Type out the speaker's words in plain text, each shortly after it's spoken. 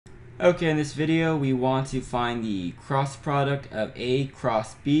Okay, in this video we want to find the cross product of A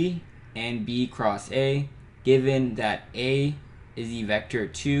cross B and B cross A, given that A is the vector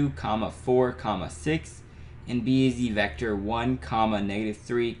 2, 4, 6, and B is the vector 1,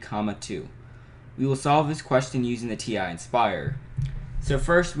 -3, 2. We will solve this question using the TI-nSpire. So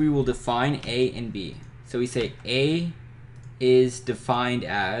first we will define A and B. So we say A is defined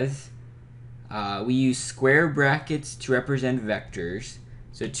as, we use square brackets to represent vectors.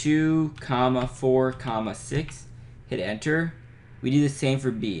 So 2, 4, 6, hit enter. We do the same for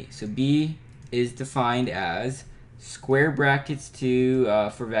B. So B is defined as square brackets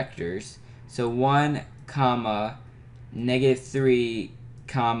for vectors. So 1, -3,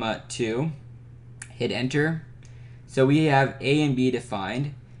 2, hit enter. So we have A and B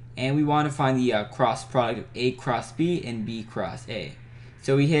defined, and we want to find the cross product of A cross B and B cross A.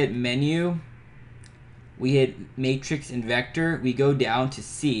 So we hit menu, we hit matrix and vector, we go down to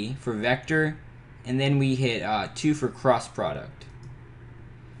C for vector, and then we hit 2 for cross product.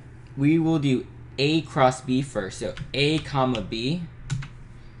 We will do A cross B first, so A comma B.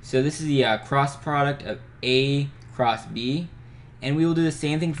 So this is the cross product of A cross B, and we will do the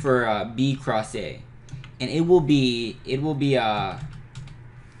same thing for B cross A, and it will be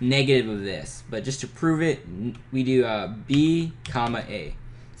negative of this, but just to prove it, we do B comma A.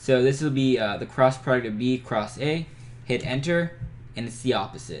 So this will be the cross product of B cross A, hit enter, and it's the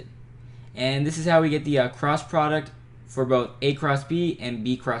opposite. And this is how we get the cross product for both A cross B and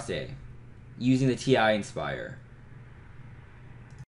B cross A, using the TI-nSpire.